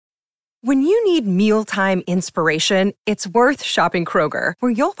When you need mealtime inspiration, it's worth shopping Kroger,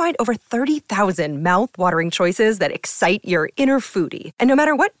 where you'll find over 30,000 mouth-watering choices that excite your inner foodie. And no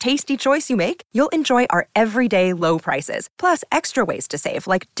matter what tasty choice you make, you'll enjoy our everyday low prices, plus extra ways to save,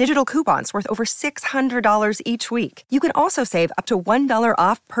 like digital coupons worth over $600 each week. You can also save up to $1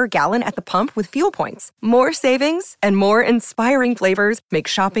 off per gallon at the pump with fuel points. More savings and more inspiring flavors make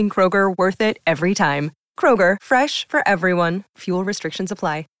shopping Kroger worth it every time. Kroger, fresh for everyone. Fuel restrictions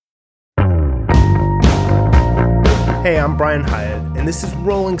apply. Hey, I'm Brian Hyatt, and this is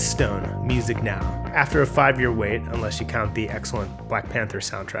Rolling Stone Music Now. After a 5-year wait, unless you count the excellent Black Panther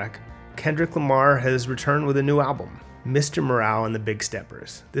soundtrack, Kendrick Lamar has returned with a new album, Mr. Morale and the Big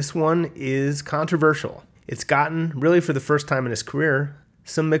Steppers. This one is controversial. It's gotten, really for the first time in his career,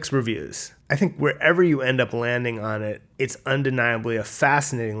 some mixed reviews. I think wherever you end up landing on it, it's undeniably a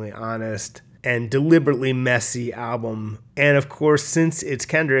fascinatingly honest and deliberately messy album. And of course, since it's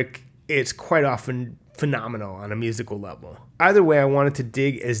Kendrick, it's quite often phenomenal on a musical level. Either way, I wanted to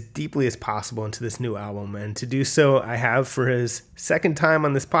dig as deeply as possible into this new album, and to do so, I have, for his second time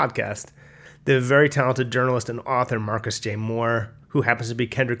on this podcast, the very talented journalist and author Marcus J. Moore, who happens to be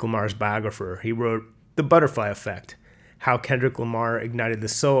Kendrick Lamar's biographer. He wrote The Butterfly Effect, How Kendrick Lamar Ignited the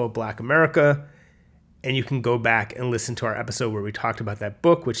Soul of Black America, and you can go back and listen to our episode where we talked about that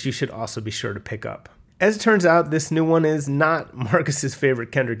book, which you should also be sure to pick up. As it turns out, this new one is not Marcus's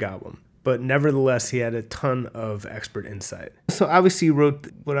favorite Kendrick album, but nevertheless, he had a ton of expert insight. So obviously you wrote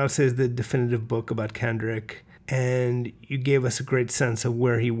what I would say is the definitive book about Kendrick, and you gave us a great sense of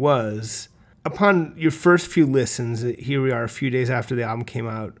where he was. Upon your first few listens, here we are a few days after the album came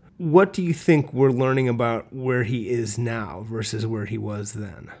out, what do you think we're learning about where he is now versus where he was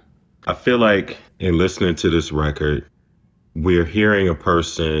then? I feel like in listening to this record, we're hearing a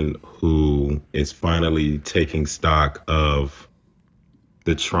person who is finally taking stock of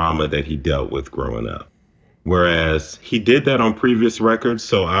the trauma that he dealt with growing up. Whereas he did that on previous records.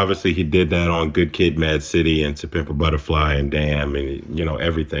 So obviously he did that on Good Kid, Mad City and To Pimp a Butterfly and Damn and, you know,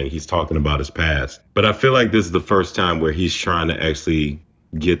 everything. He's talking about his past. But I feel like this is the first time where he's trying to actually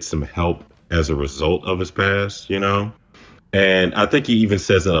get some help as a result of his past, you know? And I think he even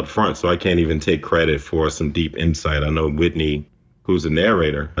says it up front, so I can't even take credit for some deep insight. I know Whitney, who's the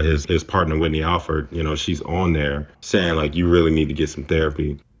narrator, his partner Whitney Alford, you know, she's on there saying, like, you really need to get some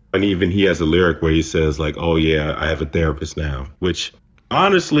therapy. And even he has a lyric where he says, like, oh, yeah, I have a therapist now, which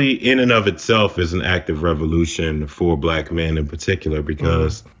honestly, in and of itself, is an active revolution for Black men in particular,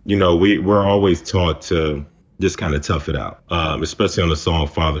 because, you know, we're always taught to just kind of tough it out, especially on the song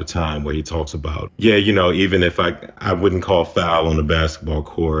Father Time, where he talks about, yeah, you know, even if I wouldn't call foul on the basketball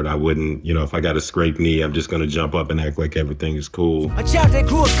court, I wouldn't, you know, if I got a scraped knee, I'm just going to jump up and act like everything is cool. A child that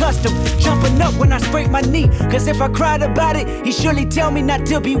grew accustomed, jumping up when I scrape my knee, because if I cried about it, he surely tell me not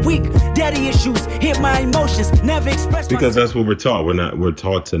to be weak. Daddy issues hit my emotions, never express because that's what we're taught. We're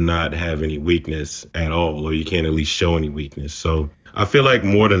taught to not have any weakness at all, or you can't at least show any weakness. So I feel like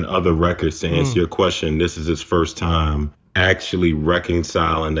more than other records, to answer your question, this is his first time actually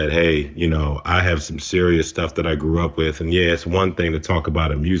reconciling that, hey, you know, I have some serious stuff that I grew up with. And yeah, it's one thing to talk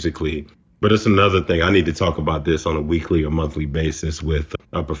about it musically, but it's another thing. I need to talk about this on a weekly or monthly basis with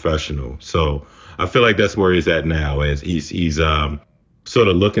a professional. So I feel like that's where he's at now, as he's sort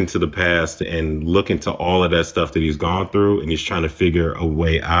of looking to the past and looking to all of that stuff that he's gone through. And he's trying to figure a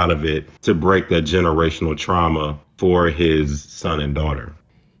way out of it to break that generational trauma for his son and daughter.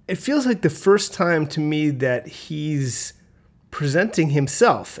 It feels like the first time to me that he's presenting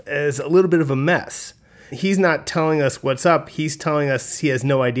himself as a little bit of a mess. He's not telling us what's up. He's telling us he has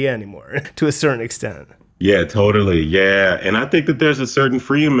no idea anymore to a certain extent. Yeah, totally. Yeah. And I think that there's a certain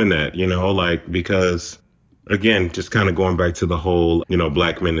freedom in that, you know, like, because again, just kind of going back to the whole, you know,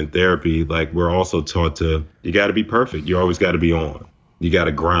 Black men in therapy, like, we're also taught to, you got to be perfect. You always got to be on. You got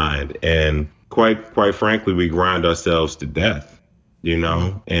to grind. And quite frankly, we grind ourselves to death, you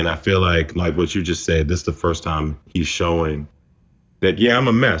know? And I feel like what you just said, this is the first time he's showing that, yeah, I'm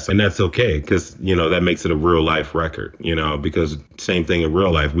a mess. And that's okay, because, you know, that makes it a real life record, you know, because same thing in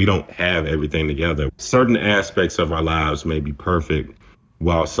real life. We don't have everything together. Certain aspects of our lives may be perfect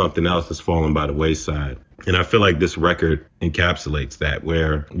while something else is falling by the wayside. And I feel like this record encapsulates that,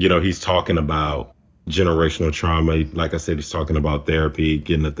 where, you know, he's talking about generational trauma. Like I said, he's talking about therapy,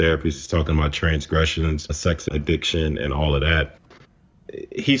 getting a therapist. He's talking about transgressions, sex addiction, and all of that.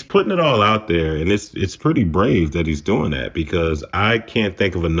 He's putting it all out there, and it's pretty brave that he's doing that, because I can't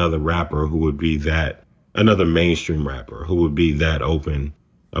think of another rapper who would be that, another mainstream rapper who would be that open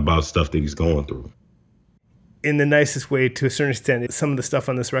about stuff that he's going through. In the nicest way, to a certain extent, some of the stuff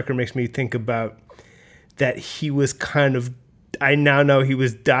on this record makes me think about that he was kind of I now know he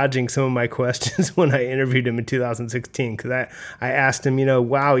was dodging some of my questions when I interviewed him in 2016, because I asked him,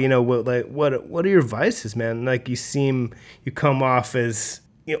 wow, what are your vices, man? Like, you come off as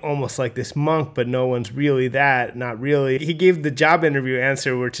almost like this monk, but no one's really that, not really. He gave the job interview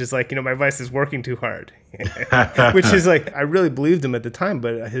answer, which is like, my vice is working too hard, which is like, I really believed him at the time,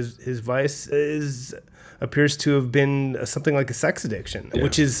 but his vice appears to have been something like a sex addiction,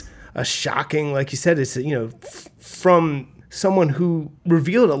 which is a shocking, like you said, it's, from someone who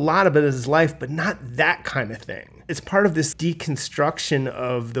revealed a lot about his life, but not that kind of thing. It's part of this deconstruction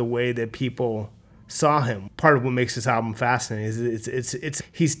of the way that people saw him. Part of what makes this album fascinating is it's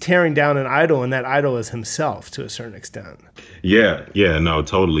he's tearing down an idol, and that idol is himself to a certain extent. Yeah, no,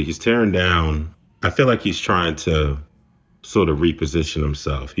 totally. He's tearing down. I feel like he's trying to sort of reposition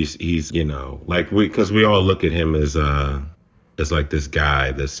himself. He's because we all look at him as like this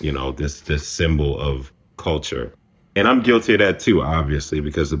guy, this this symbol of culture. And I'm guilty of that too, obviously,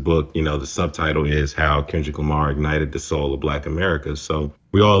 because the book, the subtitle is How Kendrick Lamar Ignited the Soul of Black America. So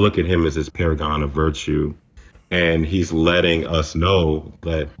we all look at him as this paragon of virtue. And he's letting us know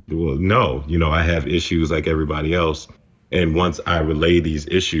that, well, no, I have issues like everybody else. And once I relay these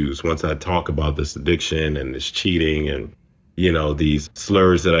issues, once I talk about this addiction and this cheating and, these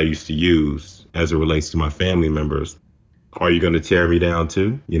slurs that I used to use as it relates to my family members, are you going to tear me down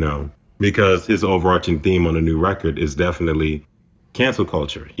too? Because his overarching theme on the new record is definitely cancel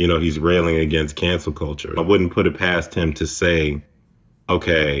culture. He's railing against cancel culture. I wouldn't put it past him to say,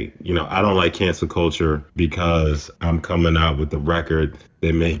 okay, I don't like cancel culture because I'm coming out with a record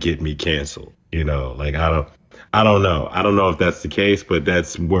that may get me canceled. I don't know. I don't know if that's the case, but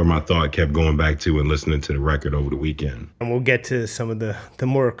that's where my thought kept going back to when listening to the record over the weekend. And we'll get to some of the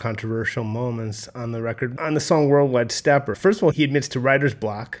more controversial moments on the record. On the song Worldwide Stepper, first of all, he admits to writer's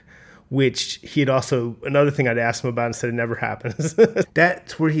block, which he'd also, another thing I'd ask him about and said it never happens.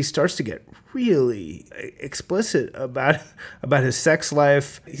 That's where he starts to get really explicit about his sex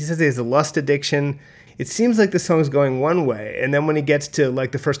life. He says he has a lust addiction. It seems like the song's going one way. And then when he gets to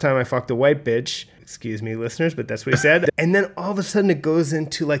like the first time I fucked a white bitch, excuse me, listeners, but that's what he said. And then all of a sudden it goes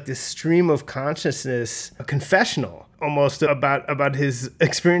into like this stream of consciousness, a confessional almost about his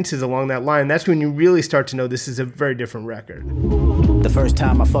experiences along that line. That's when you really start to know this is a very different record. The first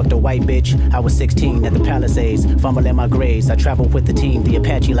time I fucked a white bitch, I was 16 at the Palisades, fumbling my grades. I traveled with the team, the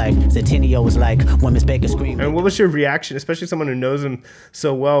Apache life. Centennial was like when Miss Baker screamed. And what was your reaction, especially someone who knows him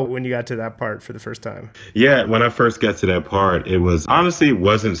so well, when you got to that part for the first time? Yeah, when I first got to that part, it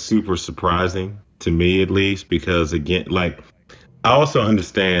wasn't super surprising to me, at least, because again, I also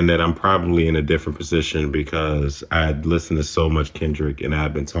understand that I'm probably in a different position because I'd listened to so much Kendrick and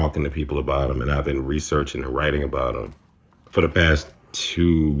I've been talking to people about him and I've been researching and writing about him for the past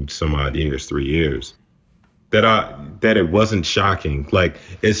 3 years, that it wasn't shocking. Like,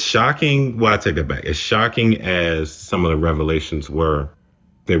 it's shocking. Well, I take that back. As shocking as some of the revelations were,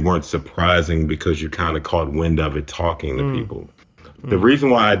 they weren't surprising because you kind of caught wind of it talking to people. The reason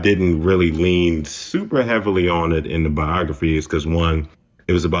why I didn't really lean super heavily on it in the biography is because, one,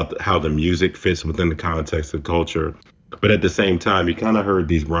 it was about how the music fits within the context of culture. But at the same time, you kind of heard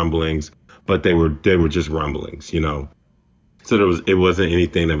these rumblings, but they were just rumblings, So it wasn't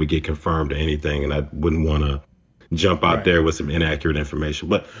anything that would get confirmed or anything, and I wouldn't want to jump out there with some inaccurate information.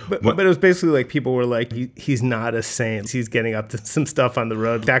 But it was basically like people were like, he's not a saint. He's getting up to some stuff on the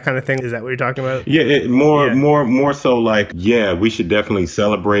road, that kind of thing. Is that what you're talking about? Yeah, more so like, yeah, we should definitely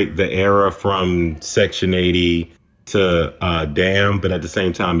celebrate the era from Section 80 to Damn, but at the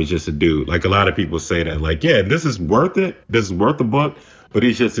same time, he's just a dude. Like, a lot of people say that, like, yeah, this is worth it. This is worth the book, but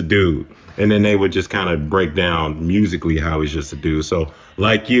he's just a dude. And then they would just kind of break down musically how he's just a dude. So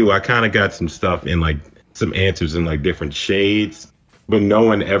like you, I kind of got some stuff in like some answers in like different shades, but no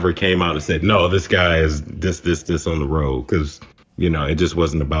one ever came out and said, no, this guy is this on the road, because it just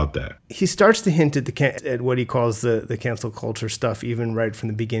wasn't about that. He starts to hint at what he calls the cancel culture stuff, even right from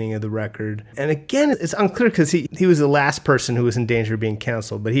the beginning of the record. And again, it's unclear because he was the last person who was in danger of being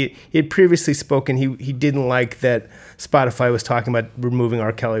canceled, but he had previously spoken. He didn't like that Spotify was talking about removing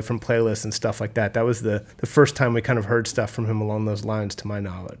R. Kelly from playlists and stuff like that. That was the first time we kind of heard stuff from him along those lines, to my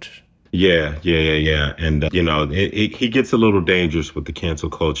knowledge. Yeah. And, he gets a little dangerous with the cancel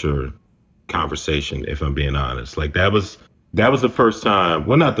culture conversation, if I'm being honest. Like, that was the first time.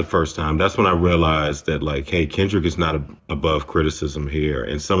 Well, not the first time. That's when I realized that, like, hey, Kendrick is not above criticism here.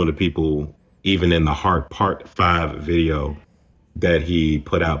 And some of the people, even in the Heart Part 5 video that he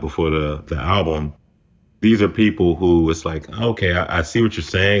put out before the album, these are people who, it's like, okay, I see what you're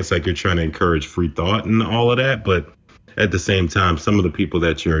saying. It's like you're trying to encourage free thought and all of that, but at the same time, some of the people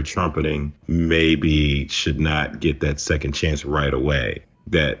that you're trumpeting maybe should not get that second chance right away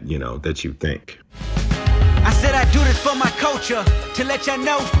that, you know, that you think. I said I do this for my culture, to let y'all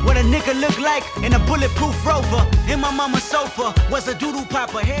know what a nigga look like in a bulletproof Rover. In my mama's sofa was a doodle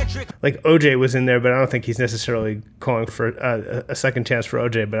popper hair trick. Like OJ was in there, but I don't think he's necessarily calling for a second chance for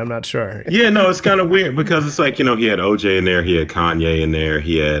OJ, but I'm not sure. Yeah, no, it's kind of weird because it's like, you know, he had OJ in there, he had Kanye in there,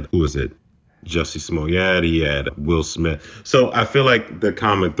 he had, who was it? Jussie Smollett, he had Will Smith. So I feel like the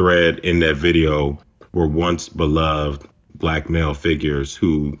common thread in that video were once beloved black male figures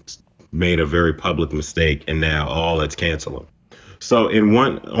who made a very public mistake and now let's cancel them. So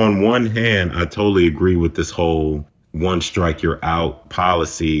on one hand, I totally agree with this whole one strike you're out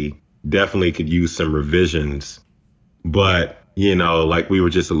policy. Definitely could use some revisions, but you know, like we were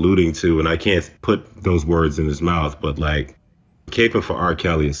just alluding to, and I can't put those words in his mouth, but like caping for R.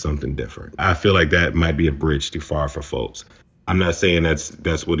 Kelly is something different. I feel like that might be a bridge too far for folks. I'm not saying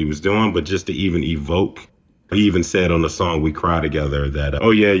that's what he was doing, but just to even evoke. He even said on the song We Cry Together that,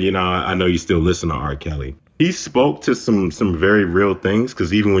 oh yeah, you know, I know you still listen to R. Kelly. He spoke to some very real things,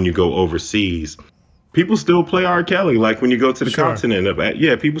 because even when you go overseas, people still play R. Kelly. Like when you go to the continent,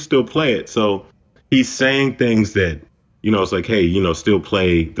 yeah, people still play it. So he's saying things that, you know, it's like, hey, you know, still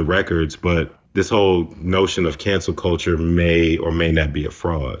play the records, but this whole notion of cancel culture may or may not be a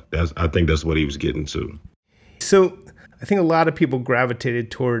fraud. I think that's what he was getting to. So I think a lot of people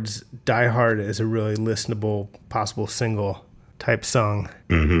gravitated towards Die Hard as a really listenable, possible single type song.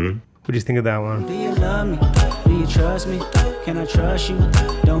 Mm-hmm. What do you think of that one? Do you love me? Do you trust me? Can I trust you?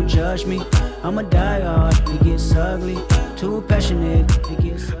 Don't judge me. I'm a die hard. It gets ugly. Too passionate. It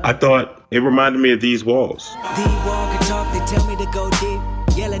gets ugly. I thought it reminded me of These Walls. These walls can talk. They tell me to go deep.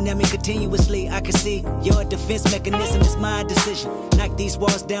 Yelling at me continuously, I can see your defense mechanism is my decision. Knock these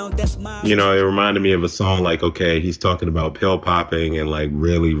walls down, that's my... You know, it reminded me of a song like, okay, he's talking about pill popping and like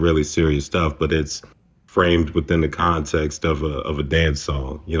really, really serious stuff, but it's framed within the context of a dance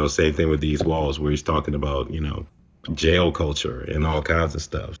song. You know, same thing with These Walls, where he's talking about, you know, jail culture and all kinds of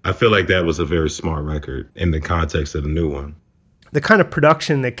stuff. I feel like that was a very smart record in the context of the new one. The kind of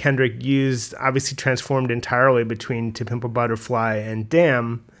production that Kendrick used obviously transformed entirely between To Pimp a Butterfly and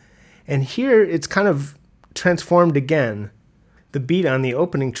Damn. And here it's kind of transformed again. The beat on the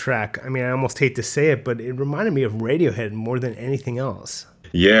opening track, I mean, I almost hate to say it, but it reminded me of Radiohead more than anything else.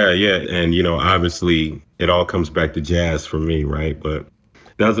 Yeah. And, you know, obviously it all comes back to jazz for me, right? But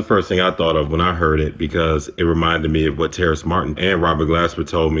that was the first thing I thought of when I heard it, because it reminded me of what Terrace Martin and Robert Glasper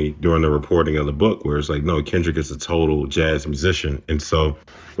told me during the reporting of the book, where it's like, no, Kendrick is a total jazz musician. And so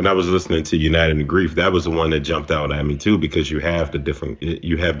when I was listening to United in Grief, that was the one that jumped out at me too, because you have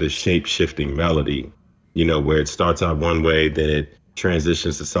the shape shifting melody, you know, where it starts out one way, then it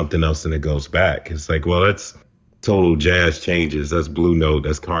transitions to something else and it goes back. It's like, well, that's total jazz changes. That's Blue Note.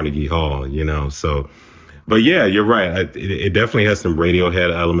 That's Carnegie Hall, you know, so. But yeah, you're right. It definitely has some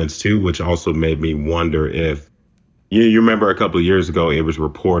Radiohead elements too, which also made me wonder if, you remember a couple of years ago, it was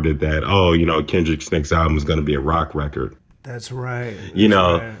reported that, oh, you know, Kendrick's next album is going to be a rock record. That's right. You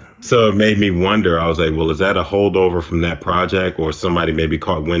know, so it made me wonder. I was like, well, is that a holdover from that project, or somebody maybe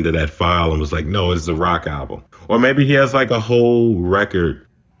caught wind of that file and was like, no, it's a rock album. Or maybe he has like a whole record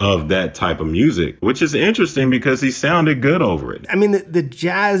of that type of music, which is interesting because he sounded good over it. I mean, the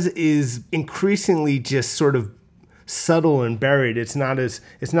jazz is increasingly just sort of subtle and buried. It's not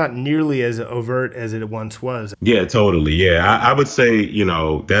nearly as overt as it once was. Yeah, totally. Yeah, I would say, you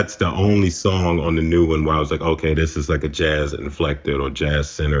know, that's the only song on the new one where I was like, okay, this is like a jazz inflected or jazz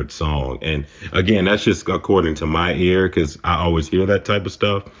centered song. And again, that's just according to my ear, because I always hear that type of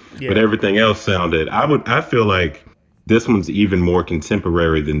stuff. Yeah. But everything else sounded, I feel like this one's even more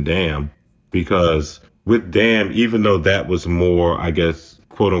contemporary than Damn, because with Damn, even though that was more, I guess,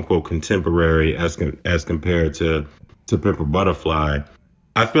 quote unquote, contemporary as compared to Pimp a Butterfly,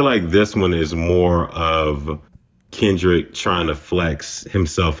 I feel like this one is more of Kendrick trying to flex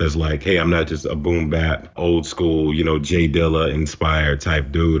himself as like, hey, I'm not just a boom bap, old school, you know, J Dilla inspired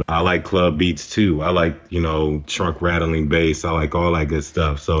type dude. I like club beats too. I like, you know, trunk rattling bass. I like all that good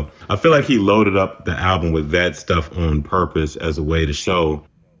stuff. So I feel like he loaded up the album with that stuff on purpose as a way to show,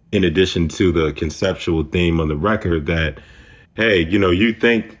 in addition to the conceptual theme on the record, that, hey, you know, you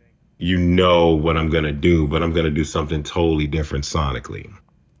think you know what I'm going to do, but I'm going to do something totally different sonically.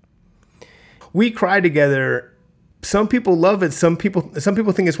 We Cry Together. Some people love it. Some people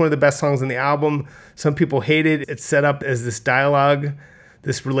think it's one of the best songs on the album. Some people hate it. It's set up as this dialogue,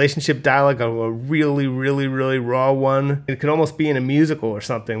 this relationship dialogue, a really, really, really raw one. It could almost be in a musical or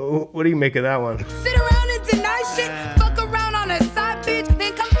something. What do you make of that one? Sit around and deny shit. Fuck around on a side bitch,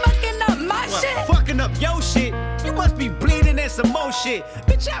 then come fucking up my shit. Fucking up your shit. You must be some more shit.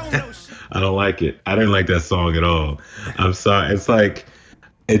 Bitch, I don't know shit. I don't like it. I didn't like that song at all. I'm sorry. It's like,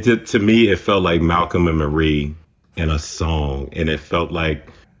 to me, it felt like Malcolm and Marie in a song. And it felt like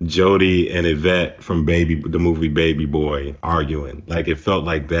Jody and Yvette from the movie Baby Boy arguing. Like, it felt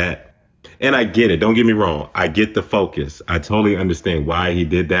like that. And I get it. Don't get me wrong. I get the focus. I totally understand why he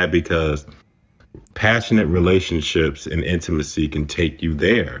did that, because passionate relationships and intimacy can take you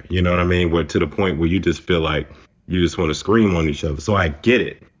there. You know what I mean? Where to the point where you just feel like you just want to scream on each other. So I get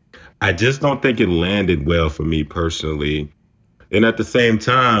it. I just don't think it landed well for me personally. And at the same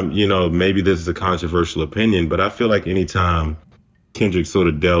time, you know, maybe this is a controversial opinion, but I feel like anytime Kendrick sort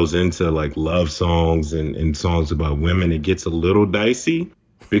of delves into like love songs and songs about women, it gets a little dicey,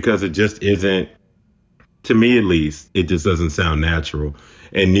 because it just isn't, to me at least, it just doesn't sound natural.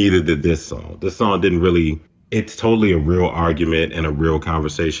 And neither did this song. This song didn't really, it's totally a real argument and a real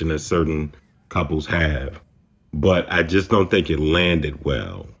conversation that certain couples have. But I just don't think it landed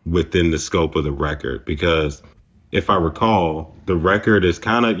well within the scope of the record, because if I recall, the record is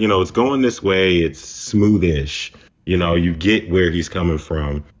kind of, you know, it's going this way, it's smoothish. You know, you get where he's coming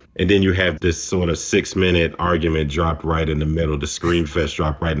from. And then you have this sort of 6-minute argument dropped right in the middle, the scream fest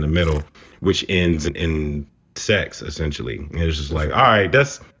dropped right in the middle, which ends in sex, essentially. And it's just like, all right,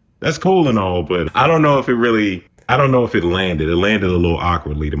 that's cool and all, but I don't know if it landed. It landed a little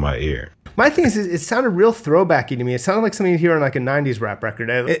awkwardly to my ear. My thing is, it sounded real throwbacky to me. It sounded like something you'd hear on like a 90s rap record.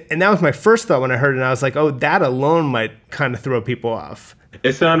 And that was my first thought when I heard it. And I was like, oh, that alone might kind of throw people off.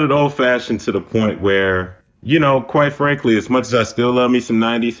 It sounded old-fashioned to the point where, you know, quite frankly, as much as I still love me some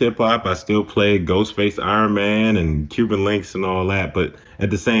 90s hip-hop, I still play Ghostface Iron Man and Cuban Links and all that. But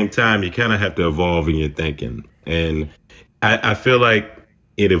at the same time, you kind of have to evolve in your thinking. And I feel like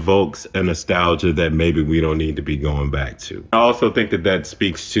it evokes a nostalgia that maybe we don't need to be going back to. I also think that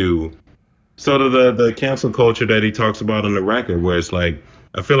speaks to sort of the cancel culture that he talks about on the record, where it's like,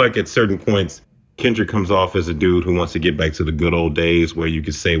 I feel like at certain points, Kendrick comes off as a dude who wants to get back to the good old days where you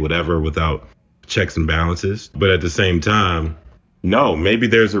could say whatever without checks and balances. But at the same time, no, maybe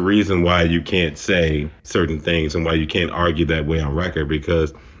there's a reason why you can't say certain things and why you can't argue that way on record,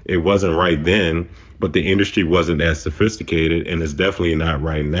 because it wasn't right then, but the industry wasn't as sophisticated, and it's definitely not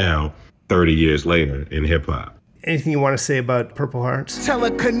right now, 30 years later in hip hop. Anything you want to say about Purple Hearts?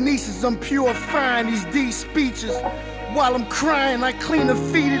 Telekinesis, I'm purifying these deep speeches. While I'm crying, I clean the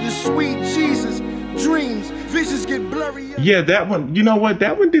feet of the sweet Jesus. Dreams, visions get blurry. Yeah, that one, you know what?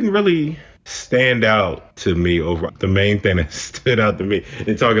 That one didn't really stand out to me over. The main thing that stood out to me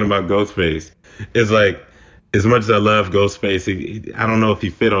in talking about Ghostface is like, as much as I love Ghostface, I don't know if he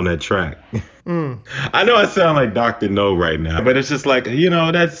fit on that track. I know I sound like Dr. No right now, but it's just like, you know,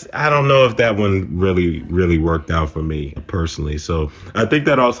 I don't know if that one really worked out for me personally. So I think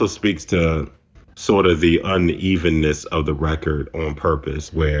that also speaks to sort of the unevenness of the record on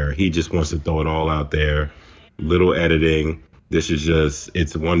purpose, where he just wants to throw it all out there, little editing. This is just,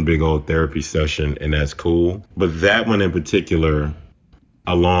 it's one big old therapy session, and that's cool. But that one in particular,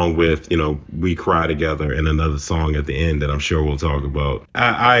 along with, you know, We Cry Together and another song at the end that I'm sure we'll talk about.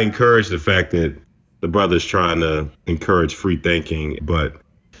 I encourage the fact that the brother's trying to encourage free thinking, but,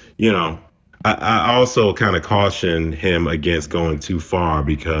 you know, I also kind of caution him against going too far,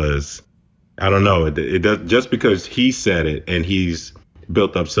 because I don't know, it does, just because he said it and he's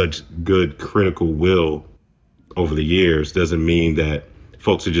built up such good critical will over the years doesn't mean that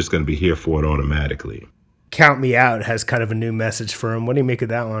folks are just going to be here for it automatically. Count Me Out has kind of a new message for him. What do you make of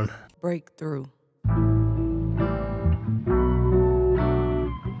that one? Breakthrough.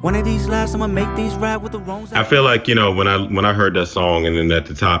 One of these lives, I'ma make these rap with the wrongs. I feel like, you know, when I heard that song and then at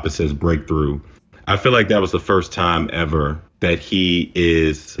the top it says Breakthrough, I feel like that was the first time ever that he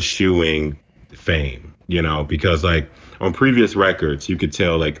is eschewing fame, you know, because like on previous records, you could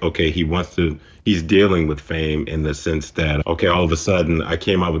tell like, okay, he's dealing with fame in the sense that, okay, all of a sudden I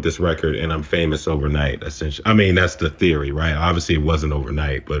came out with this record and I'm famous overnight, essentially. I mean, that's the theory, right? Obviously it wasn't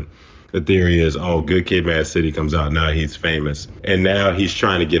overnight, but the theory is, oh, Good Kid, Mad City comes out, now he's famous. And now he's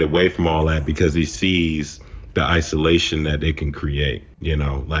trying to get away from all that because he sees the isolation that it can create, you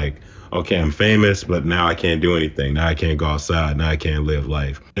know, like, okay, I'm famous, but now I can't do anything. Now I can't go outside. Now I can't live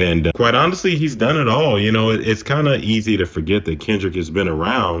life. And quite honestly, he's done it all. You know, it's kind of easy to forget that Kendrick has been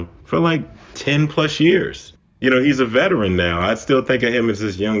around for like 10 plus years. You know, he's a veteran now. I still think of him as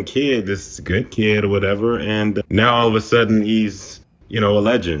this young kid, this good kid or whatever. And now all of a sudden he's, you know, a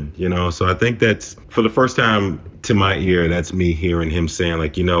legend, you know. So I think that's, for the first time to my ear, that's me hearing him saying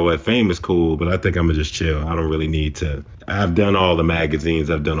like, you know what, fame is cool, but I think I'm gonna just chill. I don't really need to. I've done all the magazines.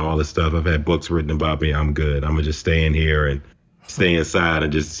 I've done all the stuff. I've had books written about me. I'm good. I'm gonna just stay in here and stay inside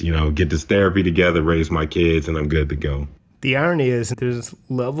and just, you know, get this therapy together, raise my kids, and I'm good to go. The irony is there's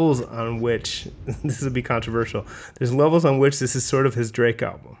levels on which, this would be controversial, there's levels on which this is sort of his Drake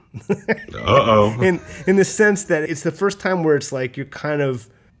album. Uh-oh. In the sense that it's the first time where it's like you're kind of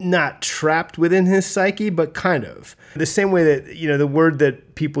not trapped within his psyche, but kind of. The same way that, you know, the word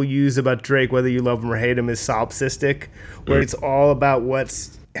that people use about Drake, whether you love him or hate him, is solipsistic, where it's all about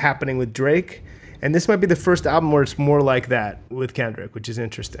what's happening with Drake. And this might be the first album where it's more like that with Kendrick, which is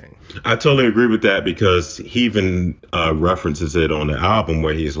interesting. I totally agree with that, because he even references it on the album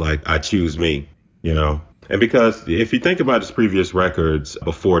where he's like, I choose me, you know? And because if you think about his previous records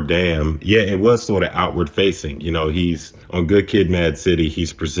before Damn, yeah, it was sort of outward facing. You know, he's on Good Kid, Mad City.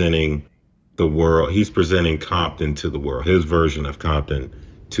 He's presenting the world. He's presenting Compton to the world, his version of Compton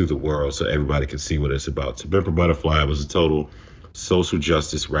to the world, so everybody can see what it's about. So Pimp a Butterfly was a total social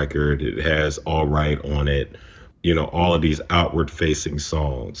justice record. It has All Right on it, you know, all of these outward facing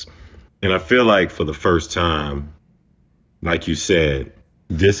songs. And I feel like for the first time, like you said,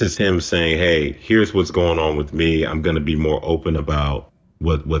 this is him saying, hey, here's what's going on with me. I'm going to be more open about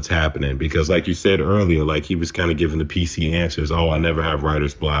what's happening. Because like you said earlier, like he was kind of giving the PC answers. Oh, I never have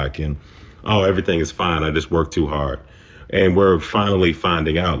writer's block. And, oh, everything is fine. I just work too hard. And we're finally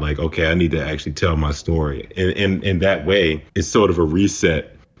finding out, like, okay, I need to actually tell my story. And in that way, it's sort of a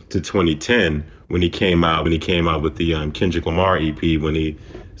reset to 2010 when he came out with the Kendrick Lamar EP, when he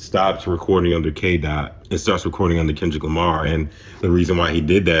stopped recording under K-Dot and starts recording under Kendrick Lamar. And the reason why he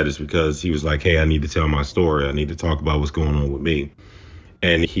did that is because he was like, hey, I need to tell my story. I need to talk about what's going on with me.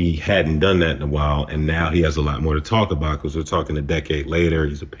 And he hadn't done that in a while. And now he has a lot more to talk about, because we're talking a decade later.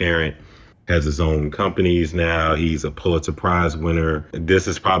 He's a parent, has his own companies now. He's a Pulitzer Prize winner. This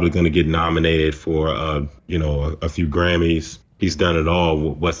is probably going to get nominated for, a few Grammys. He's done it all.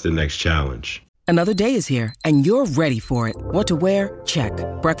 What's the next challenge? Another day is here, and you're ready for it. What to wear? Check.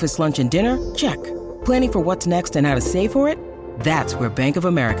 Breakfast, lunch, and dinner? Check. Planning for what's next and how to save for it? That's where Bank of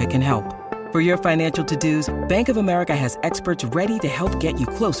America can help. For your financial to-dos, Bank of America has experts ready to help get you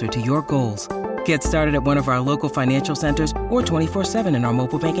closer to your goals. Get started at one of our local financial centers or 24/7 in our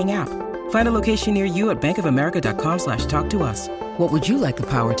mobile banking app. Find a location near you at bankofamerica.com/talktous. What would you like the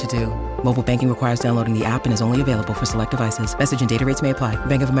power to do? Mobile banking requires downloading the app and is only available for select devices. Message and data rates may apply.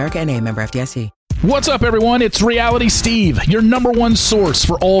 Bank of America N.A., member FDIC. What's up, everyone? It's Reality Steve, your number one source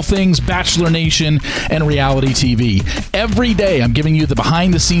for all things Bachelor Nation and reality TV. Every day, I'm giving you the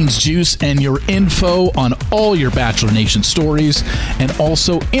behind-the-scenes juice and your info on all your Bachelor Nation stories, and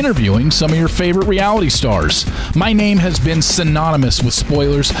also interviewing some of your favorite reality stars. My name has been synonymous with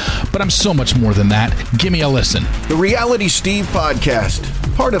spoilers, but I'm so much more than that. Give me a listen. The Reality Steve Podcast,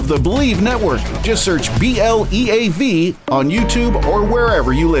 part of the Believe Network. Just search BLEAV on YouTube or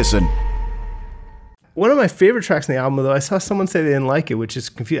wherever you listen. One of my favorite tracks in the album, though, I saw someone say they didn't like it, which is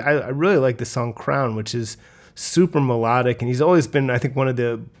confusing. I really like the song Crown, which is super melodic. And he's always been, I think, one of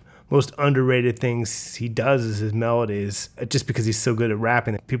the most underrated things he does is his melodies, just because he's so good at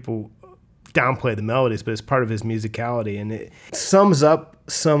rapping. People downplay the melodies, but it's part of his musicality. And it sums up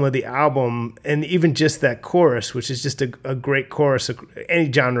some of the album, and even just that chorus, which is just a great chorus. Any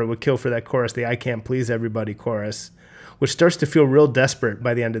genre would kill for that chorus, the I Can't Please Everybody chorus, which starts to feel real desperate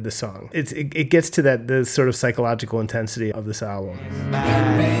by the end of the song. It gets to the sort of psychological intensity of this album.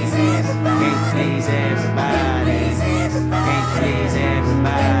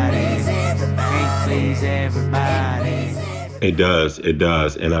 It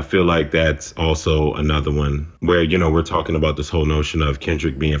does. And I feel like that's also another one where, we're talking about this whole notion of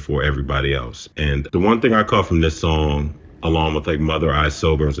Kendrick being for everybody else. And the one thing I caught from this song, along with like Mother Eyes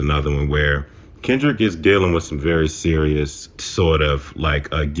Sober, is another one where Kendrick is dealing with some very serious sort of like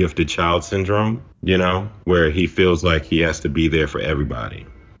a gifted child syndrome, where he feels like he has to be there for everybody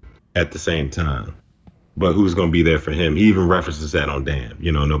at the same time. But who's going to be there for him? He even references that on Damn,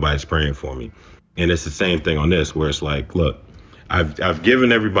 nobody's praying for me. And it's the same thing on this, where it's like, look, I've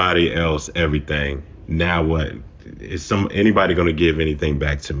given everybody else everything. Now what? Is anybody going to give anything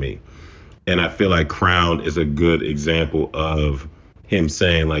back to me? And I feel like Crown is a good example of him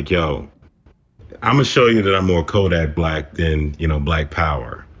saying like, yo, I'm going to show you that I'm more Kodak Black than, Black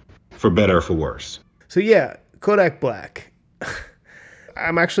Power, for better or for worse. So yeah, Kodak Black.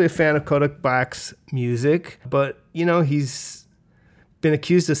 I'm actually a fan of Kodak Black's music, but, he's been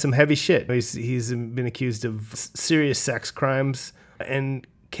accused of some heavy shit. He's been accused of serious sex crimes, and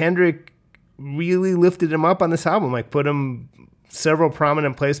Kendrick really lifted him up on this album, like put him several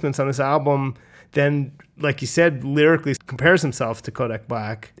prominent placements on this album. Then, like you said, lyrically compares himself to Kodak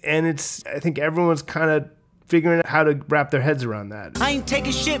Black. And I think everyone's kind of figuring out how to wrap their heads around that. I ain't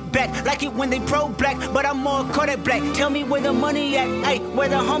taking shit back, like it when they pro-black, but I'm more Kodak black. Tell me where the money at, ay, where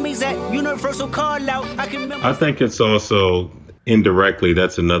the homies at, universal call out. I think it's also, indirectly,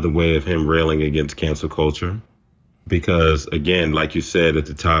 that's another way of him railing against cancel culture. Because, again, like you said at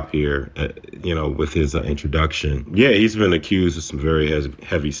the top here, with his introduction, he's been accused of some very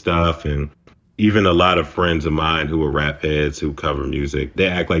heavy stuff. And even a lot of friends of mine who are rap heads who cover music, they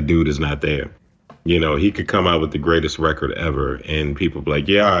act like dude is not there. He could come out with the greatest record ever and people be like,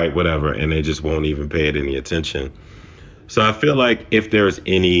 yeah, all right, whatever. And they just won't even pay it any attention. So I feel like if there's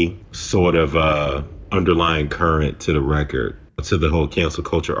any sort of underlying current to the record, to the whole cancel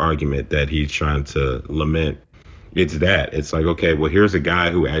culture argument that he's trying to lament, it's that. It's like, okay, well, here's a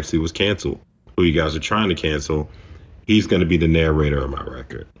guy who actually was canceled, who you guys are trying to cancel. He's going to be the narrator of my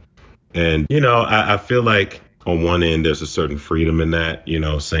record. And, I feel like on one end, there's a certain freedom in that,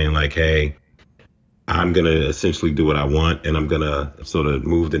 saying like, hey, I'm going to essentially do what I want and I'm going to sort of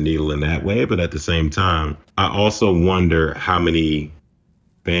move the needle in that way. But at the same time, I also wonder how many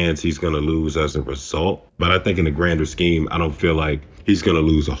fans he's going to lose as a result. But I think in the grander scheme, I don't feel like he's going to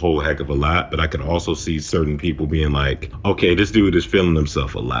lose a whole heck of a lot. But I could also see certain people being like, okay, this dude is feeling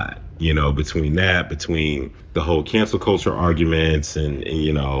himself a lot, between the whole cancel culture arguments and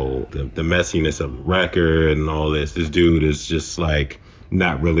the messiness of the record and all this. This dude is just like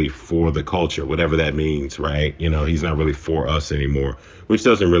not really for the culture, whatever that means, right? He's not really for us anymore, which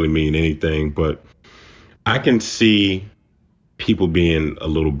doesn't really mean anything. But I can see people being a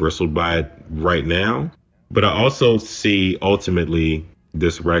little bristled by it right now. But I also see ultimately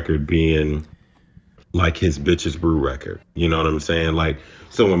this record being like his Bitches Brew record. You know what I'm saying? Like,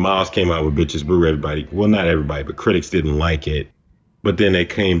 so when Miles came out with Bitches Brew, not everybody, but critics didn't like it. But then they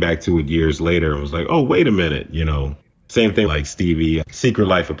came back to it years later and was like, oh, wait a minute, Same thing like Stevie, Secret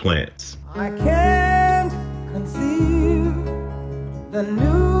Life of Plants. I can't conceive the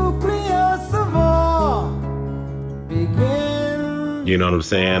nucleus of all begin. You know what I'm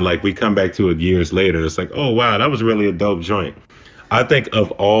saying? Like, we come back to it years later and it's like, oh, wow, that was really a dope joint. I think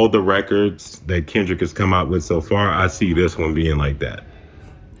of all the records that Kendrick has come out with so far, I see this one being like that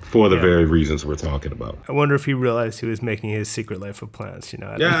for the very reasons we're talking about. I wonder if he realized he was making his Secret Life of Plants,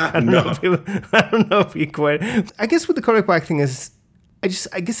 I don't know if he quite. I guess what the Kodak Black thing is, I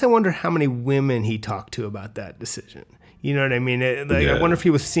guess I wonder how many women he talked to about that decision. You know what I mean? I wonder if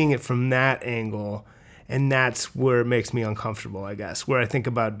he was seeing it from that angle. And that's where it makes me uncomfortable, I guess, where I think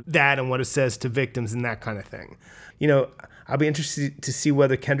about that and what it says to victims and that kind of thing. I'll be interested to see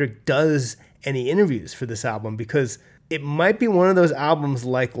whether Kendrick does any interviews for this album, because it might be one of those albums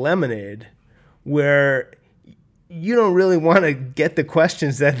like Lemonade where you don't really want to get the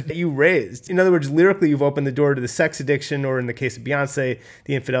questions that you raised. In other words, lyrically, you've opened the door to the sex addiction, or in the case of Beyonce,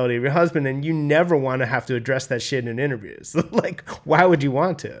 the infidelity of your husband, and you never want to have to address that shit in interviews. Like, why would you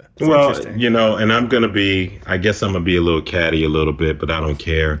want to? It's and I'm going to be a little catty a little bit, but I don't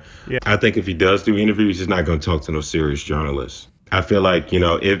care. Yeah. I think if he does do interviews, he's not going to talk to no serious journalists. I feel like,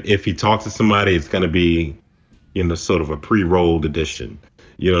 if he talks to somebody, it's going to be, sort of a pre-rolled edition.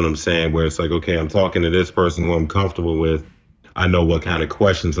 You know what I'm saying? Where it's like, okay, I'm talking to this person who I'm comfortable with. I know what kind of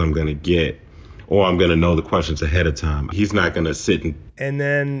questions I'm going to get, or I'm going to know the questions ahead of time. He's not going to sit and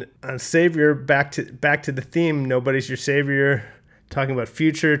then on Savior, back to the theme, Nobody's Your Savior, talking about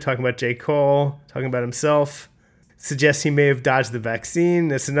Future, talking about J. Cole, talking about himself. Suggests he may have dodged the vaccine.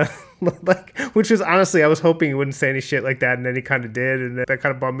 That's another, which was honestly, I was hoping he wouldn't say any shit like that, and then he kind of did, and that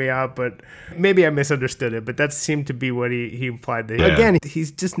kind of bummed me out. But maybe I misunderstood it. But that seemed to be what he implied. That Again,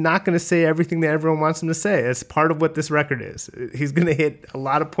 he's just not going to say everything that everyone wants him to say. It's part of what this record is. He's going to hit a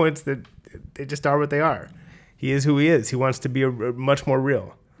lot of points that they just are what they are. He is who he is. He wants to be much more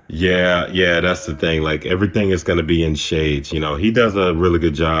real. Yeah, that's the thing. Like, everything is going to be in shades. He does a really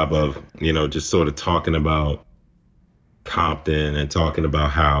good job of, just sort of talking about Compton and talking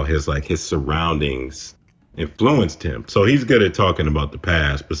about how his surroundings influenced him. So he's good at talking about the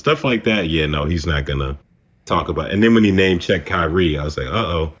past, but stuff like that, he's not gonna talk about. And then when he name checked Kyrie, I was like,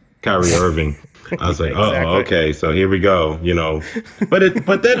 Kyrie Irving. I was like, okay, so here we go, But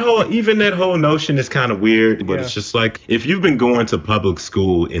that whole notion is kind of weird. But it's just like, if you've been going to public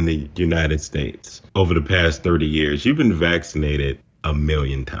school in the United States over the past 30 years, you've been vaccinated 1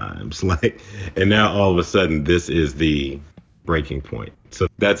 million times, and now all of a sudden this is the breaking point. So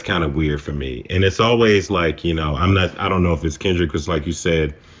that's kind of weird for me. And it's always like, I don't know if it's Kendrick, because like you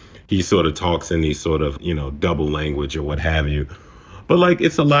said, he sort of talks in these sort of, double language or what have you. But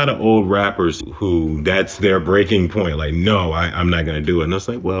it's a lot of old rappers who that's their breaking point. Like, no, I'm not going to do it. And it's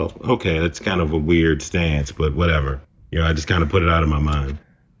like, well, okay, that's kind of a weird stance, but whatever. I just kind of put it out of my mind.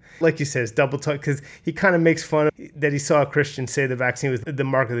 like you said, it's double talk, because he kind of makes fun of that he saw a Christian say the vaccine was the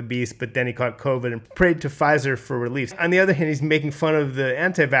mark of the beast, but then he caught COVID and prayed to Pfizer for relief. On the other hand, he's making fun of the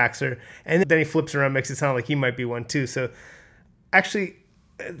anti-vaxxer, and then he flips around and makes it sound like he might be one too. So actually,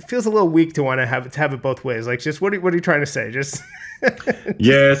 it feels a little weak to want to have it both ways. Like, just what are you trying to say? Just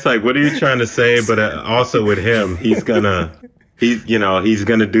yeah, it's like, what are you trying to say? But also with him, he's gonna do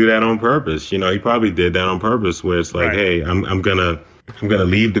that on purpose. He probably did that on purpose, where it's like, right. Hey, I'm gonna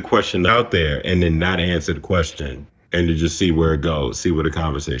leave the question out there and then not answer the question, and to just see where it goes, see where the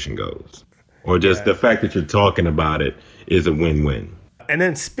conversation goes, or just the fact that you're talking about it is a win-win. And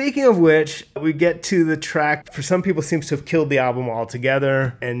then, speaking of which, we get to the track for some people seems to have killed the album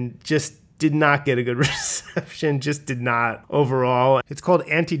altogether and just did not get a good reception, just did not overall. It's called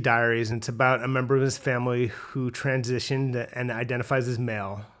Anti-Diaries, and it's about a member of his family who transitioned and identifies as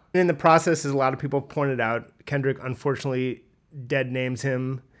male. In the process, as a lot of people pointed out, Kendrick unfortunately dead names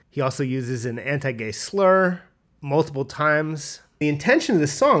him. He also uses an anti-gay slur multiple times. The intention of the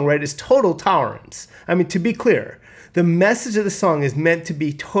song, right, is total tolerance. I mean, to be clear, the message of the song is meant to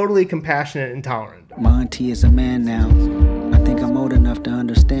be totally compassionate and tolerant. My auntie is a man now. I think I'm old enough to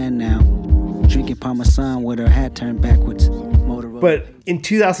understand now. Drinking Parmesan with her hat turned backwards. But in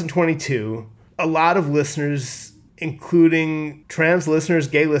 2022, a lot of listeners, including trans listeners,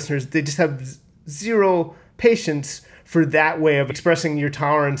 gay listeners, they just have zero patience for that way of expressing your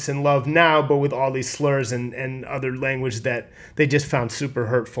tolerance and love now, but with all these slurs and other language that they just found super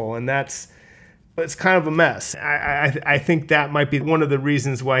hurtful. And it's kind of a mess. I think that might be one of the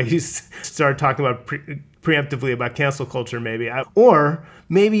reasons why he's started talking about preemptively about cancel culture, maybe. Or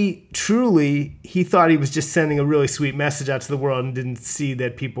maybe truly he thought he was just sending a really sweet message out to the world and didn't see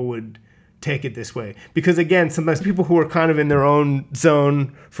that people would take it this way. Because again, sometimes people who are kind of in their own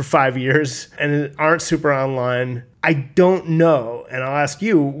zone for 5 years and aren't super online, I don't know, and I'll ask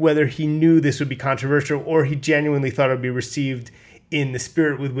you, whether he knew this would be controversial or he genuinely thought it would be received in the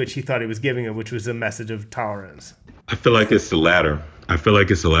spirit with which he thought he was giving it, which was a message of tolerance. I feel like it's the latter. I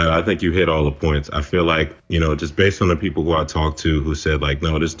think you hit all the points. I feel like, just based on the people who I talked to who said, like,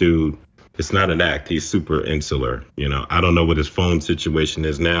 no, this dude, it's not an act. He's super insular. I don't know what his phone situation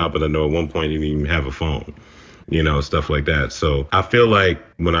is now, but I know at one point he didn't even have a phone, stuff like that. So I feel like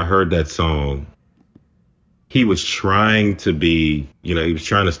when I heard that song, he was trying to be, he was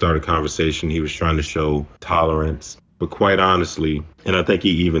trying to start a conversation. He was trying to show tolerance. But quite honestly, and I think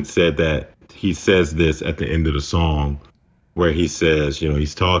he even said that, he says this at the end of the song where he says,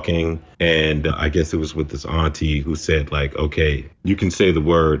 he's talking, and I guess it was with this auntie who said, like, okay, you can say the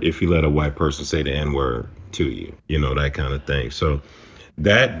word if you let a white person say the N-word to you, that kind of thing. So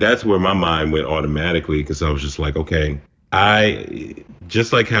that's where my mind went automatically, because I was just like, okay,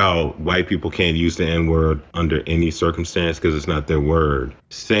 just like how white people can't use the N-word under any circumstance because it's not their word.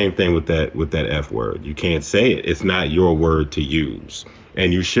 Same thing with that F word. You can't say it. It's not your word to use.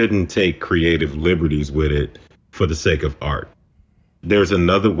 And you shouldn't take creative liberties with it for the sake of art. There's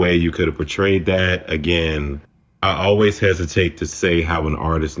another way you could have portrayed that. Again, I always hesitate to say how an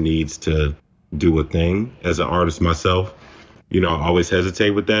artist needs to do a thing. As an artist myself, I always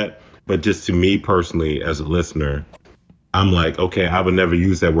hesitate with that. But just to me personally, as a listener, I'm like, okay, I would never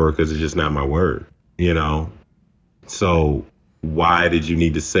use that word because it's just not my word, So why did you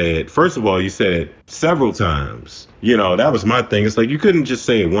need to say it? First of all, you said it several times. That was my thing. It's like, you couldn't just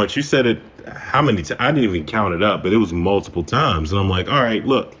say it once. You said it how many times? I didn't even count it up, but it was multiple times. And I'm like, all right,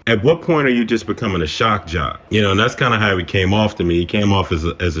 look, at what point are you just becoming a shock jock? And that's kind of how he came off to me. He came off as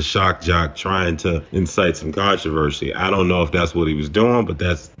a shock jock trying to incite some controversy. I don't know if that's what he was doing, but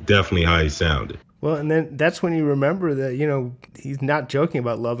that's definitely how he sounded. Well, and then that's when you remember that, he's not joking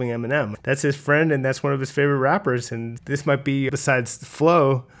about loving Eminem. That's his friend, and that's one of his favorite rappers. And this might be, besides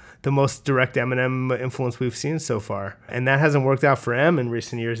Flow, the most direct Eminem influence we've seen so far. And that hasn't worked out for M in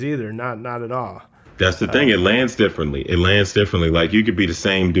recent years either. Not at all. That's the thing. It lands differently. Like, you could be the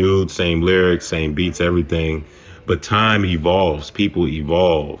same dude, same lyrics, same beats, everything. But time evolves. People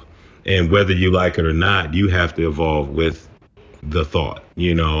evolve. And whether you like it or not, you have to evolve with the thought.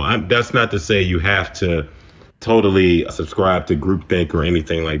 That's not to say you have to totally subscribe to groupthink or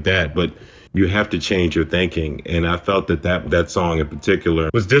anything like that, but you have to change your thinking. And I felt that song in particular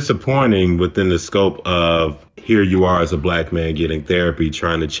was disappointing within the scope of, here you are as a black man getting therapy,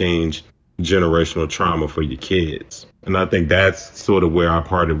 trying to change generational trauma for your kids. And I think that's sort of where I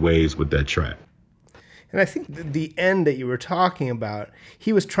parted ways with that track. And I think the end that you were talking about,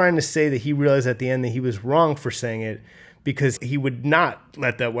 he was trying to say that he realized at the end that he was wrong for saying it, because he would not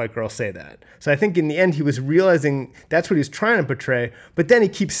let that white girl say that. So I think in the end he was realizing that's what he was trying to portray, but then he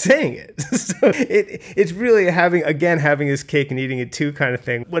keeps saying it. So it's really having his cake and eating it too kind of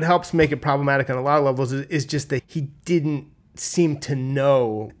thing. What helps make it problematic on a lot of levels is just that he didn't seem to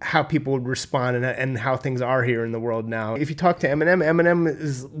know how people would respond and how things are here in the world now. If you talk to Eminem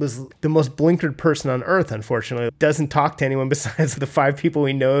was the most blinkered person on earth, unfortunately. Doesn't talk to anyone besides the 5 people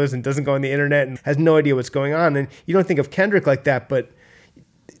he knows and doesn't go on the internet and has no idea what's going on. And you don't think of Kendrick like that, but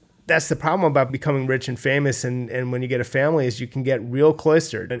that's the problem about becoming rich and famous and when you get a family is you can get real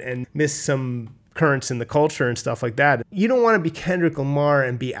cloistered and miss some currents in the culture and stuff like that. You don't want to be Kendrick Lamar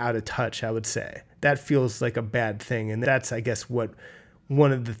and be out of touch, I would say. That feels like a bad thing. And that's, I guess, what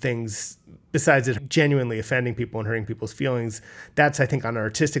one of the things, besides it genuinely offending people and hurting people's feelings, that's, I think, on an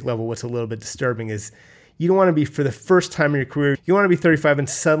artistic level, what's a little bit disturbing is you don't want to be, for the first time in your career, you want to be 35 and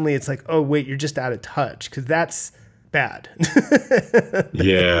suddenly it's like, oh, wait, you're just out of touch. Because that's bad.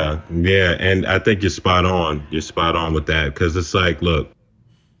 Yeah. And I think you're spot on. You're spot on with that. Because it's like, look,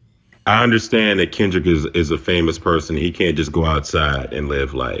 I understand that Kendrick is a famous person. He can't just go outside and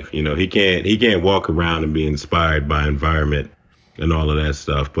live life. You know, he can't walk around and be inspired by environment and all of that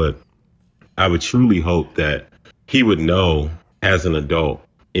stuff. But I would truly hope that he would know as an adult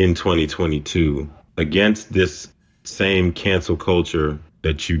in 2022 against this same cancel culture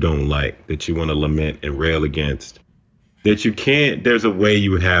that you don't like, that you want to lament and rail against, that you can't, there's a way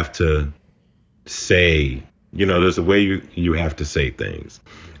you have to say, there's a way you have to say things.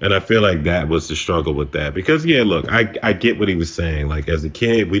 And I feel like that was the struggle with that. Because, yeah, look, I get what he was saying. Like, as a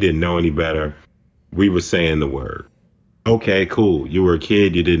kid, we didn't know any better. We were saying the word. Okay, cool. You were a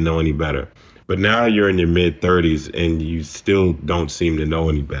kid. You didn't know any better. But now you're in your mid-30s and you still don't seem to know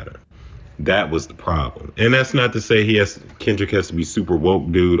any better. That was the problem. And that's not to say Kendrick has to be super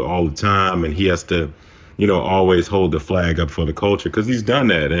woke dude all the time and he has to, always hold the flag up for the culture, because he's done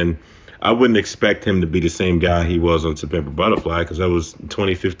that. And I wouldn't expect him to be the same guy he was on To Pimp a Butterfly, because that was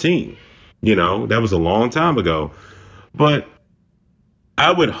 2015. That was a long time ago. But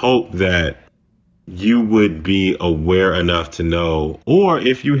I would hope that you would be aware enough to know, or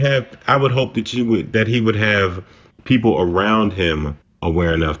if you have, I would hope that he would have people around him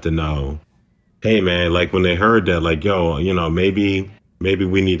aware enough to know, hey man, like when they heard that, like, yo, maybe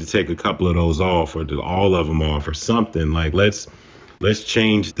we need to take a couple of those off or all of them off or something. Like, let's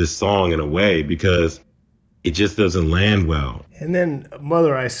change this song in a way, because it just doesn't land well. And then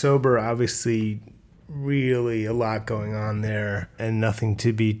Mother I Sober, obviously really a lot going on there and nothing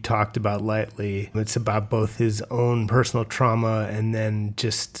to be talked about lightly. It's about both his own personal trauma and then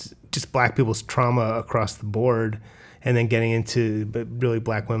just black people's trauma across the board, and then getting into really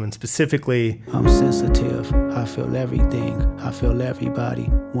black women specifically. I'm sensitive, I feel everything, I feel everybody.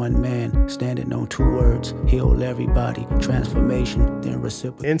 One man standing on 2 words, heal everybody. Transformation, then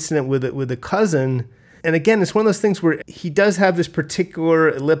reciprocal. Incident with a cousin. And again, it's one of those things where he does have this particular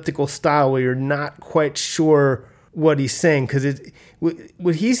elliptical style where you're not quite sure what he's saying. Because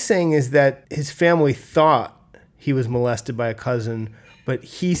what he's saying is that his family thought he was molested by a cousin, but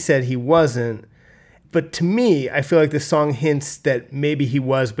he said he wasn't. But to me, I feel like the song hints that maybe he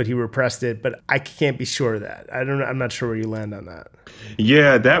was, but he repressed it. But I can't be sure of that. I'm not sure where you land on that.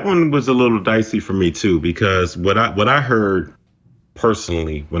 Yeah, that one was a little dicey for me too, because what I heard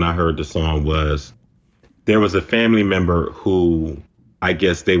personally when I heard the song was there was a family member who I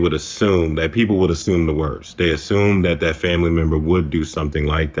guess they would assume that people would assume the worst. They assumed that family member would do something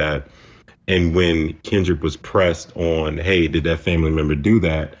like that. And when Kendrick was pressed on, hey, did that family member do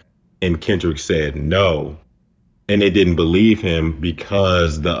that? And Kendrick said no. And they didn't believe him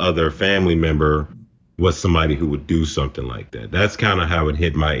because the other family member was somebody who would do something like that. That's kind of how it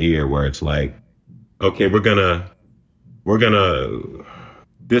hit my ear, where it's like, okay, we're gonna,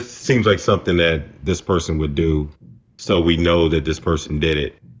 this seems like something that this person would do. So we know that this person did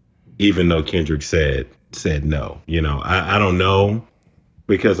it, even though Kendrick said no. I don't know,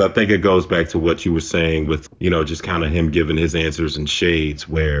 because I think it goes back to what you were saying with, just kind of him giving his answers in shades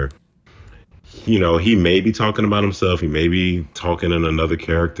where, he may be talking about himself. He may be talking in another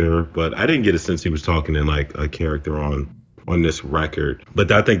character, but I didn't get a sense he was talking in like a character on this record.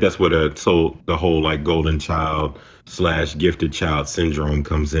 But I think that's where the whole like golden child / gifted child syndrome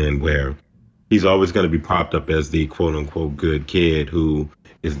comes in, where he's always going to be propped up as the quote unquote good kid who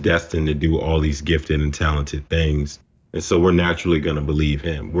is destined to do all these gifted and talented things. And so we're naturally going to believe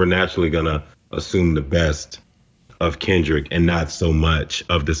him. We're naturally going to assume the best of Kendrick and not so much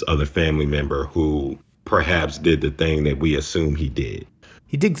of this other family member who perhaps did the thing that we assume he did.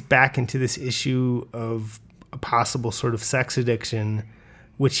 He digs back into this issue of a possible sort of sex addiction,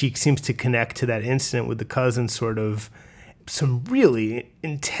 which he seems to connect to that incident with the cousin sort of. some really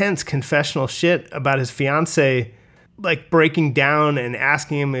intense confessional shit about his fiance, like breaking down and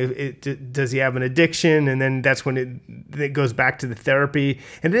asking him does he have an addiction, and then that's when it goes back to the therapy.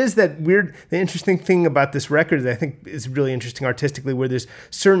 And it is that weird, the interesting thing about this record that I think is really interesting artistically, where there's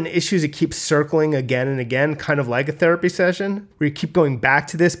certain issues that keep circling again and again, kind of like a therapy session, where you keep going back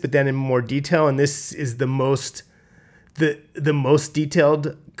to this, but then in more detail. And this is the most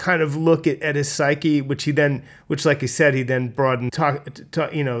detailed kind of look at his psyche, which like he said, he then brought and talk,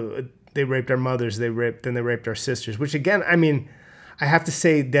 they raped our mothers, then they raped our sisters, which again, I mean, I have to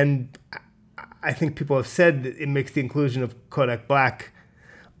say, then I think people have said that it makes the inclusion of Kodak Black,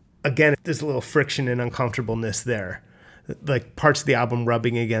 again, there's a little friction and uncomfortableness there, like parts of the album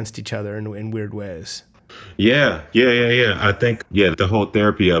rubbing against each other in weird ways. Yeah. I think, the whole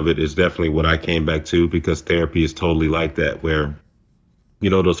therapy of it is definitely what I came back to, because therapy is totally like that, where,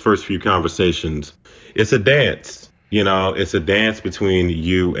 those first few conversations, it's a dance. It's a dance between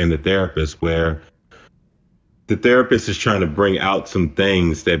you and the therapist, where the therapist is trying to bring out some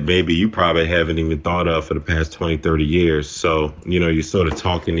things that maybe you probably haven't even thought of for the past 20, 30 years. So, you're sort of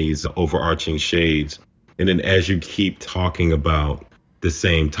talking these overarching shades. And then as you keep talking about the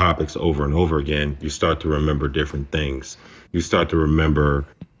same topics over and over again, you start to remember different things. You start to remember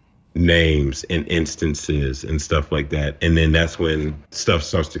names and instances and stuff like that. And then that's when stuff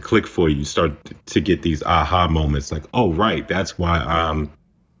starts to click for you. You start to get these aha moments, like, oh, right, that's why I'm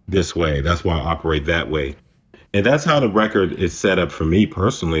this way. That's why I operate that way. And that's how the record is set up for me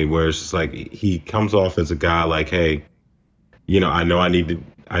personally, where it's just like he comes off as a guy like, hey, I know I need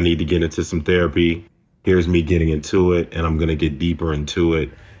to get into some therapy. Here's me getting into it, and I'm going to get deeper into it.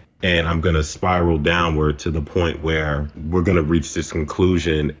 And I'm going to spiral downward to the point where we're going to reach this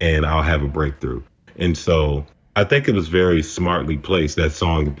conclusion and I'll have a breakthrough. And so I think it was very smartly placed, that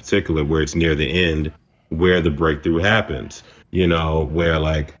song in particular, where it's near the end, where the breakthrough happens, where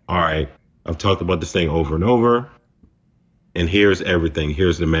like, all right, I've talked about this thing over and over, and here's everything.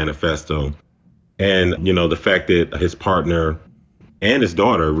 Here's the manifesto. And, the fact that his partner and his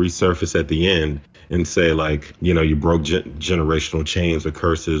daughter resurface at the end and say, like, you broke generational chains or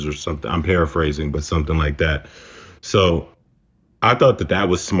curses or something. I'm paraphrasing, but something like that. So I thought that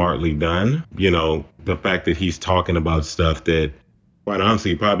was smartly done. The fact that he's talking about stuff that, quite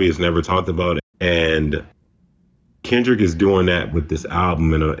honestly, he probably has never talked about. And Kendrick is doing that with this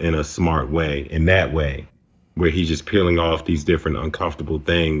album in a smart way, in that way, where he's just peeling off these different uncomfortable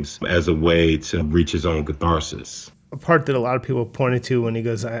things as a way to reach his own catharsis. A part that a lot of people pointed to when he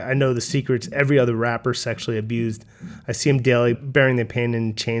goes, I know the secrets, every other rapper sexually abused. I see him daily bearing the pain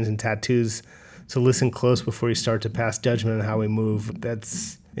in chains and tattoos. So listen close before you start to pass judgment on how we move.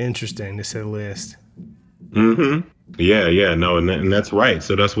 That's interesting, to say the least. Mm-hmm. Yeah, no, and that's right.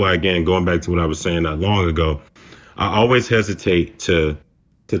 So that's why, again, going back to what I was saying not long ago, I always hesitate to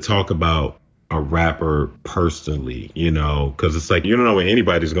talk about a rapper personally, because it's like, you don't know what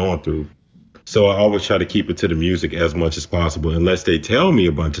anybody's going through. So I always try to keep it to the music as much as possible, unless they tell me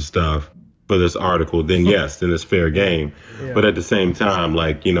a bunch of stuff for this article, then yes, then it's fair game. Yeah. But at the same time,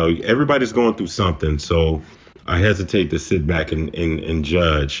 like, everybody's going through something. So I hesitate to sit back and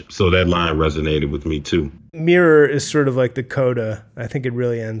judge. So that line resonated with me too. Mirror is sort of like the coda. I think it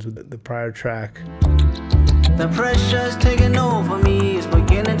really ends with the prior track. The pressure's taking over me, it's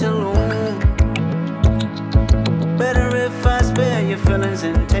beginning to loom. Better if I spare your feelings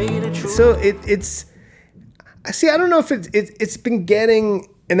and tell you the truth. So it's I don't know if it's been getting,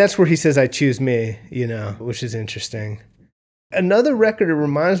 and that's where he says, I choose me, which is interesting. Another record it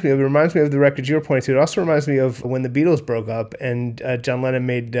reminds me of the record you were pointing to. It also reminds me of when the Beatles broke up and John Lennon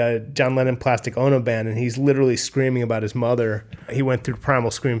made John Lennon Plastic Ono Band, and he's literally screaming about his mother. He went through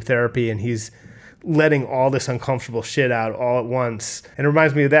primal scream therapy, and he's letting all this uncomfortable shit out all at once. And it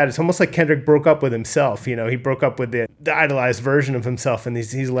reminds me of that. It's almost like Kendrick broke up with himself. He broke up with the idolized version of himself, and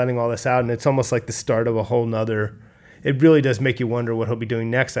he's letting all this out. And it's almost like the start of a whole nother. It really does make you wonder what he'll be doing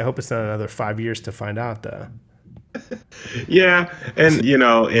next. I hope it's not another 5 years to find out, though. Yeah. And,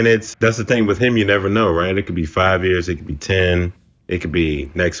 and that's the thing with him. You never know, right? It could be 5 years. It could be 10. It could be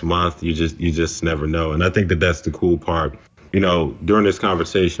next month. You just never know. And I think that's the cool part. During this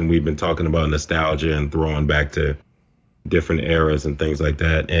conversation, we've been talking about nostalgia and throwing back to different eras and things like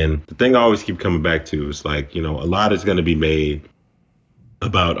that. And the thing I always keep coming back to is like, a lot is going to be made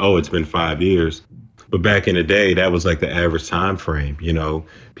about, it's been 5 years. But back in the day, that was like the average time frame.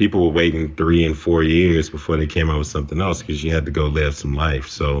 People were waiting 3 and 4 years before they came out with something else because you had to go live some life.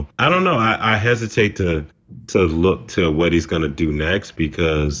 So I don't know. I hesitate to look to what he's going to do next,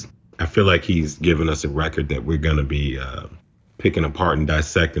 because I feel like he's given us a record that we're going to be picking apart and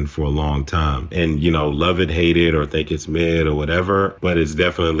dissecting for a long time. And, you know, love it, hate it, or think it's mid or whatever, but it's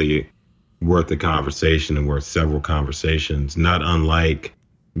definitely worth the conversation and worth several conversations, not unlike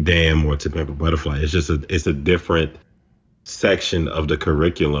Damn or To Pimp a Butterfly. It's just it's a different section of the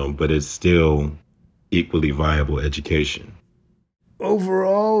curriculum, but it's still equally viable education.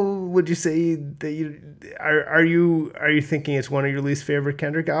 Overall, would you say that are you thinking it's one of your least favorite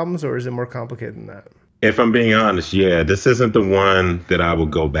Kendrick albums, or is it more complicated than that? If I'm being honest, yeah, this isn't the one that I would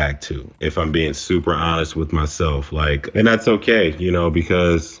go back to. If I'm being super honest with myself, and that's okay, you know,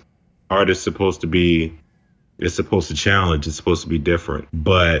 because art is supposed to challenge, it's supposed to be different.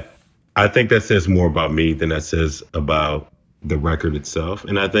 But I think that says more about me than that says about the record itself.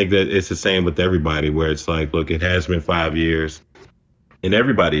 And I think that it's the same with everybody, where it's like, look, it has been 5 years. And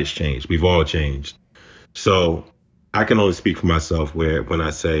everybody has changed. We've all changed. So I can only speak for myself when I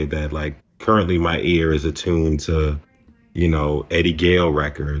say that, currently my ear is attuned to, you know, Eddie Gale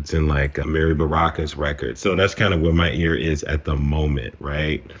records and Mary Baraka's records. So that's kind of where my ear is at the moment,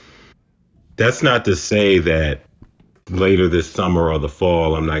 right? That's not to say that later this summer or the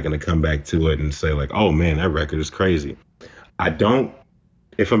fall, I'm not going to come back to it and say oh man, that record is crazy.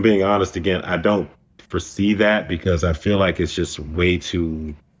 If I'm being honest again, I don't foresee that, because I feel like it's just way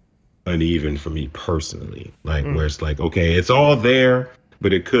too uneven for me personally. Where it's okay, it's all there,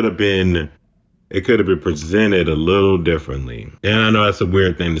 but it could have been presented a little differently. And I know that's a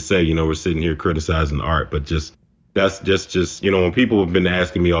weird thing to say, you know, we're sitting here criticizing art, but that's just, you know, when people have been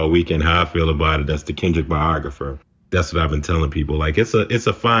asking me all weekend how I feel about it, that's the Kendrick biographer. That's what I've been telling people. It's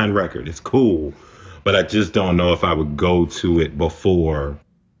a fine record. It's cool, but I just don't know if I would go to it before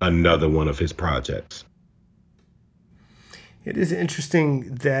another one of his projects. It is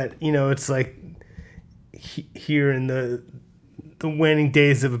interesting that, you know, it's here in the waning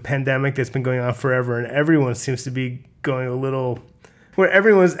days of a pandemic that's been going on forever, and everyone seems to be going a little, where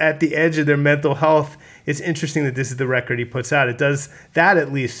everyone's at the edge of their mental health. It's interesting that this is the record he puts out. It does, that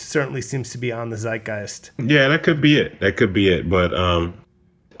at least certainly seems to be on the zeitgeist. Yeah, that could be it. But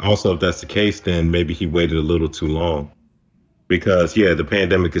also, if that's the case, then maybe he waited a little too long, because the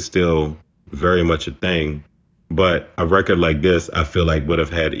pandemic is still very much a thing. But a record like this, I feel like would have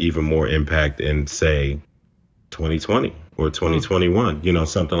had even more impact in, say, 2020 or 2021, you know,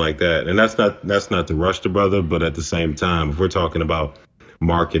 something like that. And that's not to rush the brother, but at the same time, if we're talking about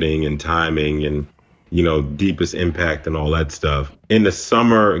marketing and timing and, you know, deepest impact and all that stuff, in the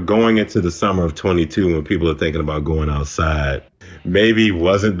summer, going into the summer of 22, when people are thinking about going outside, maybe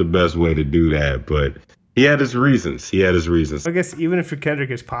wasn't the best way to do that, but he had his reasons. I guess even if you're Kendrick,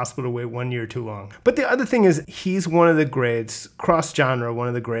 it's possible to wait 1 year too long. But the other thing is, he's one of the greats, cross-genre, one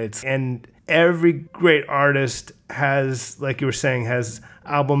of the greats. And every great artist has, like you were saying, has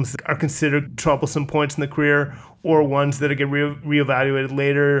albums that are considered troublesome points in the career, or ones that get reevaluated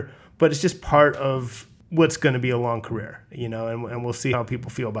later. But it's just part of what's going to be a long career, you know, and we'll see how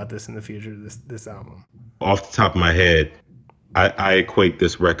people feel about this in the future, this album. Off the top of my head, I equate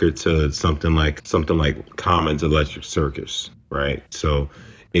this record to something like Common's Electric Circus, right? So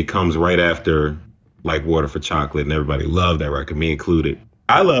it comes right after Water for Chocolate, and everybody loved that record, me included.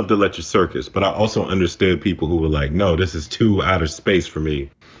 I loved Electric Circus, but I also understood people who were like, no, this is too outer space for me.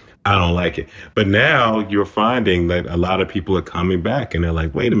 I don't like it. But now you're finding that a lot of people are coming back and they're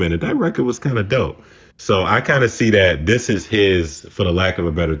like, wait a minute, that record was kind of dope. So I kind of see that this is his, for the lack of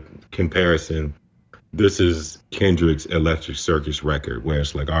a better comparison, this is Kendrick's Electric Circus record, where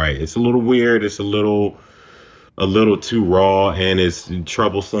it's all right, it's a little weird, it's a little too raw, and it's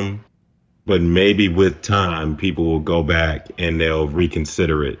troublesome, but maybe with time, people will go back and they'll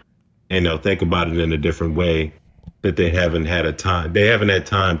reconsider it, and they'll think about it in a different way that they haven't had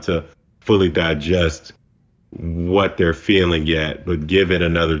time to fully digest what they're feeling yet, but give it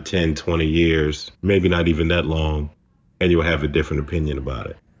another 10, 20 years, maybe not even that long, and you'll have a different opinion about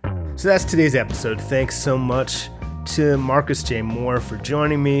it. So that's today's episode. Thanks so much to Marcus J. Moore for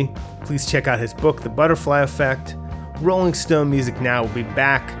joining me. Please check out his book, The Butterfly Effect. Rolling Stone Music Now will be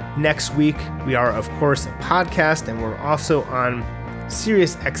back next week. We are, of course, a podcast, and we're also on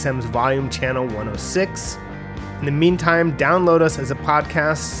SiriusXM's Volume Channel 106. In the meantime, download us as a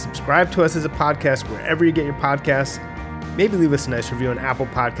podcast, subscribe to us as a podcast wherever you get your podcasts. Maybe leave us a nice review on Apple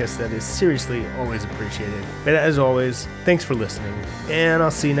Podcasts. That is seriously always appreciated. But as always, thanks for listening, and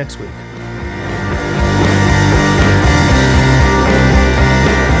I'll see you next week.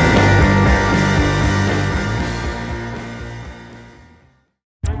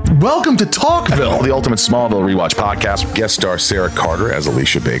 Welcome to Talkville, the ultimate Smallville rewatch podcast. Guest star Sarah Carter as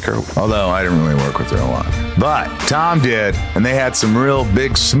Alicia Baker, although I didn't really work with her a lot. But Tom did, and they had some real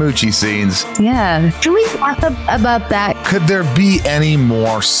big smoochy scenes. Yeah. Can we talk about that? Could there be any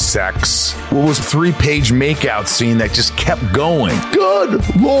more sex? What was a 3-page makeout scene that just kept going?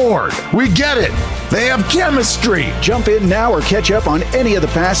 Good Lord. We get it. They have chemistry. Jump in now or catch up on any of the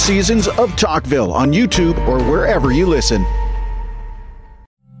past seasons of Talkville on YouTube or wherever you listen.